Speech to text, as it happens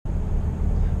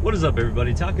What is up,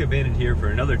 everybody? Taco Bandit here for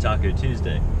another Taco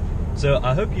Tuesday. So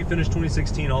I hope you finished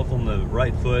 2016 off on the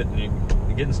right foot and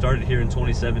you're getting started here in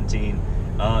 2017.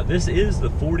 This is the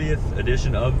 40th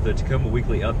edition of the Tacoma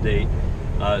Weekly Update.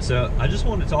 So I just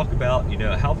wanted to talk about,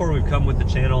 how far we've come with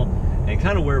the channel and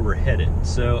kind of where we're headed.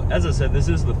 So as I said, this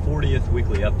is the 40th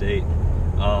weekly update.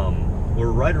 We're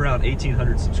right around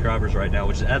 1,800 subscribers right now,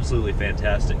 which is absolutely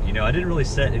fantastic. I didn't really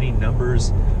set any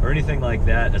numbers or anything like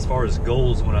that as far as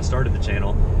goals when I started the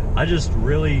channel. I just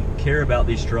really care about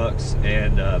these trucks,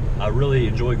 and I really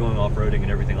enjoy going off-roading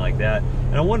and everything like that.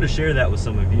 And I wanted to share that with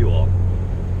some of you all.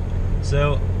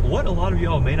 So what a lot of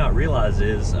y'all may not realize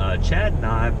is Chad and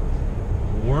I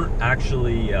weren't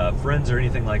actually friends or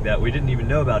anything like that. We didn't even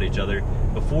know about each other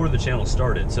before the channel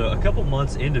started. So a couple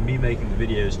months into me making the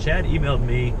videos, Chad emailed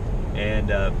me and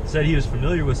said he was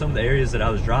familiar with some of the areas that I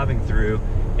was driving through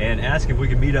and asked if we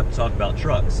could meet up to talk about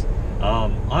trucks.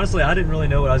 Honestly, I didn't really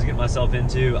know what I was getting myself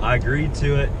into. I agreed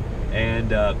to it, and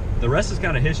the rest is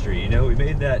kind of history. We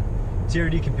made that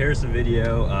TRD comparison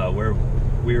video where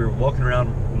we were walking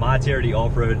around my TRD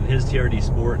off-road and his TRD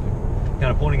sport, and kind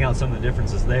of pointing out some of the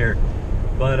differences there.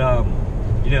 But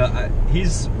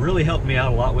he's really helped me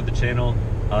out a lot with the channel.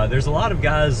 There's a lot of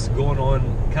guys going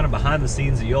on kind of behind the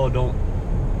scenes that y'all don't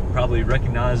probably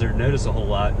recognize or notice a whole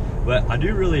lot, but I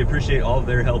do really appreciate all of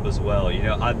their help as well.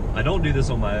 I don't do this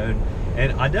on my own,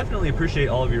 and I definitely appreciate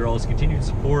all of your all's continued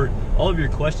support, all of your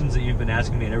questions that you've been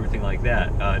asking me and everything like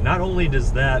that. Not only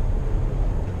does that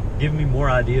give me more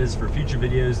ideas for future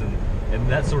videos and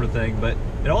that sort of thing, but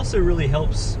it also really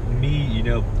helps me,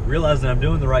 realize that I'm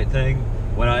doing the right thing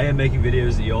when I am making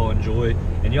videos that y'all enjoy,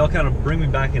 and y'all kind of bring me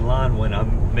back in line when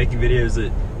I'm making videos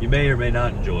that you may or may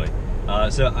not enjoy.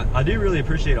 So I do really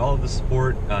appreciate all of the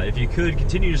support. If you could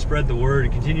continue to spread the word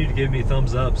and continue to give me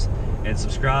thumbs ups and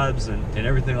subscribes and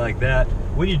everything like that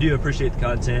when you do appreciate the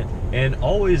content, and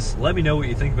always let me know what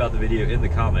you think about the video in the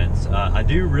comments. I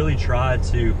do really try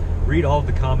to read all of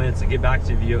the comments and get back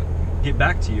to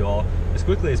you all as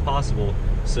quickly as possible.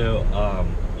 So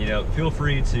feel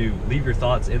free to leave your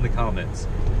thoughts in the comments.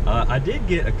 I did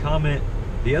get a comment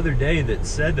the other day that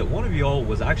said that one of y'all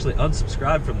was actually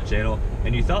unsubscribed from the channel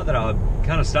and you thought that I would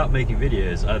kind of stop making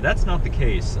videos. That's not the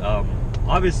case.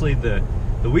 Obviously the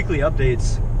weekly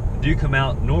updates do come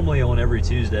out normally on every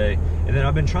Tuesday, and then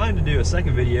I've been trying to do a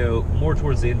second video more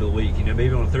towards the end of the week,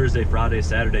 maybe on a Thursday, Friday,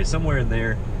 Saturday, somewhere in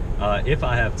there, if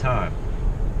I have time.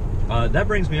 That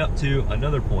brings me up to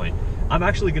another point. I'm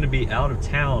actually going to be out of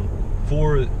town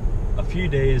for a few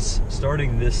days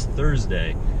starting this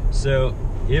Thursday. So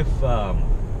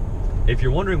if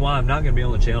you're wondering why I'm not going to be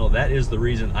on the channel, that is the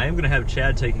reason. I am going to have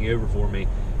Chad taking over for me,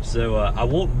 so I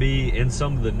won't be in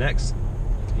some of the next,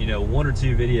 1 or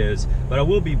 2 videos, but I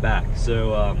will be back.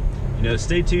 So,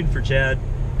 stay tuned for Chad,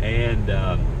 and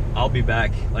I'll be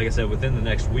back, like I said, within the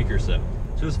next week or so.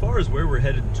 So as far as where we're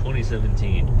headed in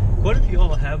 2017, quite a few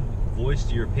y'all have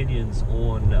voiced your opinions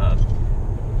on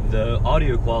the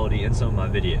audio quality in some of my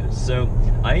videos. So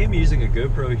I am using a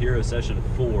GoPro Hero Session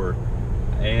 4,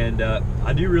 and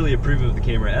I do really approve of the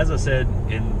camera. As I said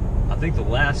in, I think, the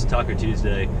last Taco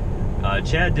Tuesday,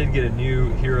 Chad did get a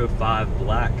new Hero 5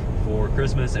 Black for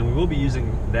Christmas, and we will be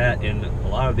using that in a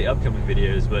lot of the upcoming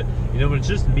videos. But when it's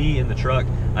just me in the truck,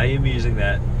 I am using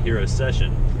that Hero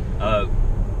Session.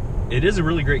 It is a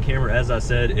really great camera. As I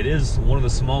said, it is one of the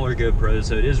smaller GoPros,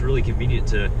 so it is really convenient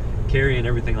to carry and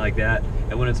everything like that.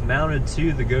 And when it's mounted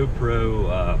to the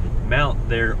GoPro mount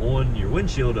there on your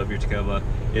windshield of your Tacoma,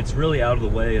 it's really out of the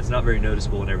way. It's not very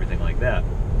noticeable and everything like that.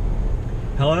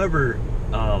 However,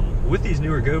 with these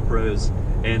newer GoPros,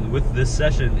 and with this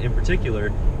Session in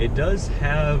particular, it does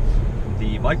have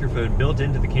the microphone built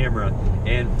into the camera,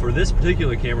 and for this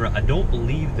particular camera, I don't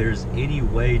believe there's any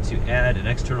way to add an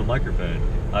external microphone.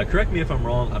 Correct me if I'm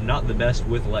wrong, I'm not the best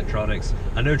with electronics.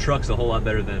 I know trucks a whole lot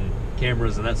better than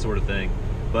cameras and that sort of thing,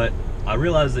 but I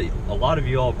realize that a lot of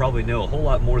you all probably know a whole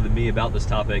lot more than me about this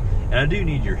topic, and I do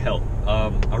need your help.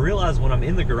 I realize when I'm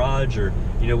in the garage, or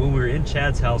when we were in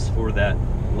Chad's house for that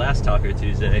last Taco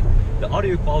Tuesday, the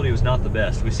audio quality was not the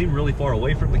best. We seemed really far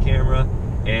away from the camera,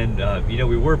 and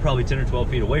we were probably 10 or 12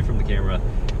 feet away from the camera.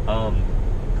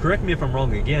 Correct me if I'm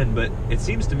wrong again, but it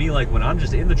seems to me like when I'm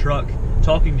just in the truck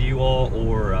talking to you all,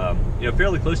 or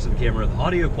fairly close to the camera, the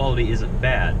audio quality isn't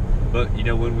bad. But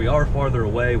when we are farther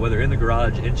away, whether in the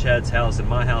garage, in Chad's house, in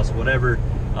my house, whatever,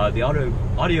 the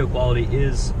audio quality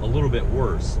is a little bit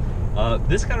worse.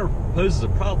 This kind of poses a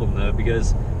problem though,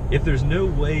 because if there's no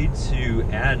way to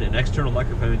add an external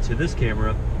microphone to this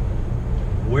camera,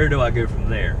 where do I go from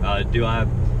there? Do I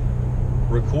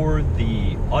record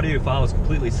the audio files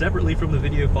completely separately from the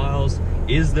video files?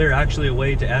 Is there actually a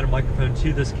way to add a microphone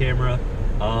to this camera?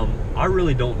 I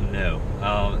really don't know.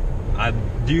 I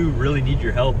do really need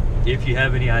your help if you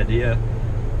have any idea.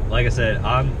 Like I said,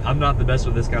 I'm not the best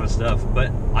with this kind of stuff,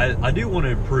 but I do want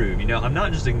to improve. You know, I'm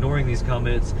not just ignoring these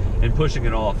comments and pushing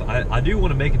it off. I do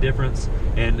want to make a difference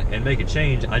and make a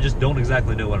change. I just don't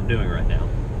exactly know what I'm doing right now.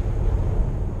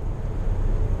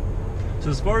 So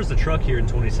as far as the truck here in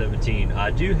 2017, I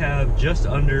do have just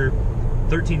under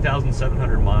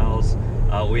 13,700 miles.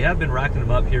 We have been racking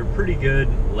them up here pretty good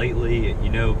lately, you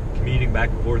know, commuting back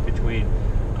and forth between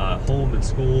home and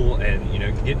school, and, you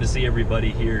know, getting to see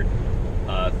everybody here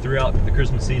throughout the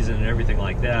Christmas season and everything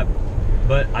like that.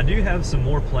 But I do have some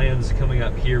more plans coming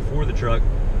up here for the truck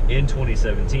in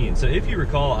 2017. So if you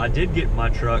recall, I did get my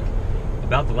truck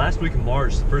about the last week of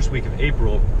March, the first week of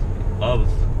April of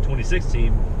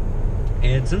 2016.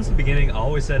 And since the beginning, I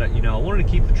always said, you know, I wanted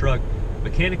to keep the truck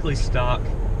mechanically stock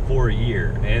for a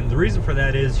year. And the reason for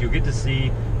that is you'll get to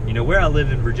see, you know, where I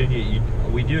live in Virginia,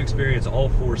 we do experience all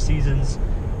 4 seasons.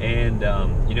 And,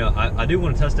 you know, I do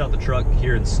want to test out the truck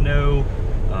here in snow,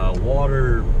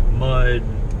 water, mud,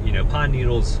 you know, pine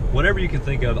needles, whatever you can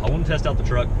think of. I want to test out the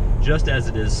truck just as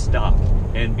it is stock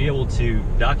and be able to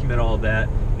document all of that,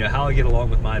 you know, how I get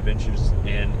along with my adventures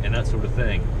and that sort of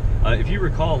thing. If you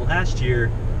recall last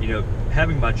year, you know,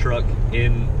 having my truck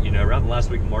in, you know, around the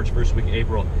last week of March, first week of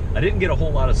April, I didn't get a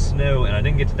whole lot of snow, and I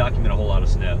didn't get to document a whole lot of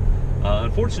snow.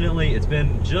 Unfortunately, it's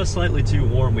been just slightly too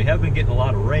warm. We have been getting a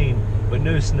lot of rain, but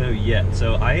no snow yet.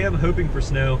 So I am hoping for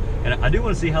snow, and I do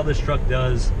want to see how this truck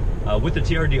does with the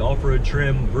TRD off-road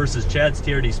trim versus Chad's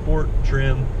TRD Sport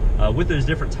trim, with those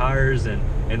different tires and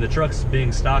the trucks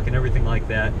being stock and everything like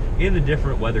that in the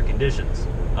different weather conditions.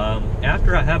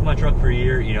 After I have my truck for a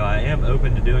year, you know, I am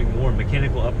open to doing more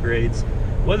mechanical upgrades,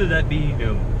 whether that be, you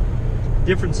know,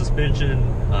 different suspension,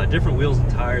 different wheels and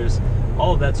tires,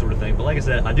 all of that sort of thing. But like I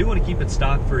said, I do want to keep it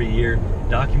stock for a year,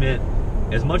 document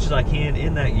as much as I can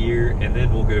in that year, and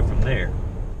then we'll go from there.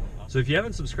 So if you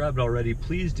haven't subscribed already,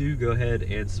 please do go ahead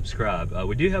and subscribe.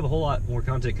 We do have a whole lot more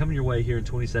content coming your way here in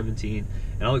 2017,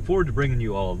 and I look forward to bringing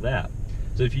you all of that.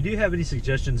 So if you do have any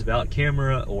suggestions about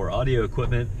camera or audio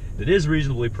equipment that is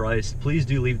reasonably priced, please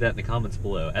do leave that in the comments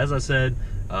below. As I said,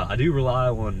 I do rely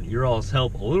on your all's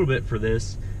help a little bit for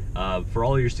this, for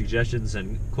all your suggestions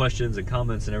and questions and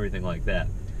comments and everything like that.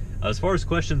 As far as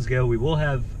questions go, we will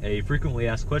have a frequently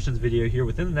asked questions video here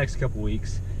within the next couple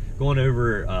weeks, going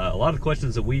over a lot of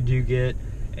questions that we do get,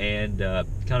 and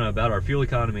kind of about our fuel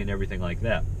economy and everything like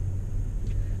that.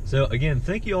 So again,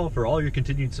 thank you all for all your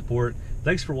continued support.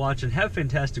 Thanks for watching. Have a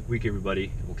fantastic week,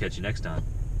 everybody. We'll catch you next time.